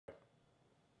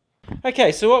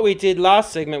Okay, so what we did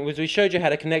last segment was we showed you how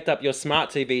to connect up your smart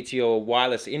TV to your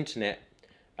wireless internet,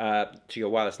 to your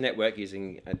wireless network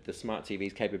using the smart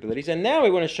TV's capabilities. And now we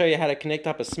want to show you how to connect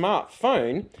up a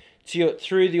smartphone to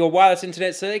through your wireless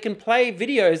internet so it can play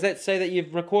videos, let's say, that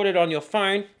you've recorded on your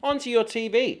phone onto your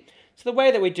TV. So the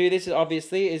way that we do this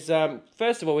is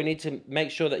first of all, we need to make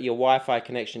sure that your Wi-Fi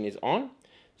connection is on.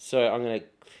 So I'm going to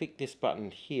click this button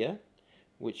here,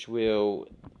 which will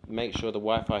make sure the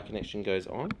Wi-Fi connection goes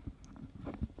on.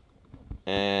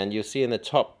 And you'll see in the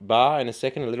top bar in a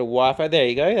second a little Wi-Fi. There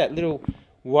you go, that little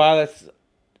wireless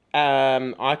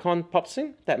icon pops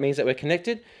in. That means that we're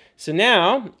connected. So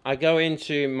now I go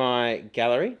into my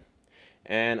gallery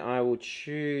and I will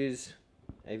choose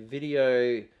a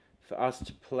video for us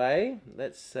to play.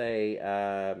 Let's say,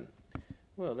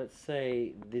 let's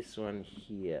say this one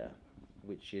here,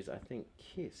 which is, I think,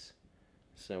 Kiss.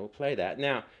 So we'll play that.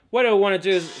 Now, what I want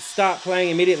to do is start playing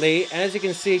immediately. And as you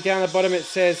can see down the bottom, it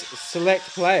says select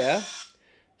player.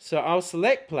 So I'll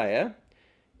select player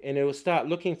and it will start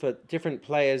looking for different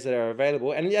players that are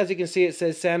available. And as you can see, it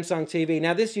says Samsung TV.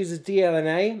 Now this uses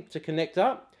DLNA to connect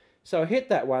up. So I hit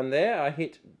that one there. I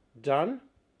hit done.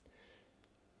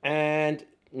 And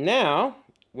now,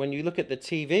 when you look at the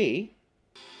TV,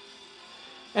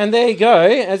 and there you go,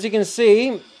 as you can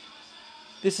see,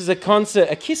 this is a concert,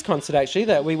 a Kiss concert actually,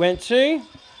 that we went to.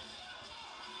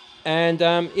 And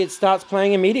it starts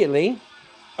playing immediately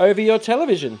over your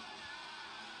television.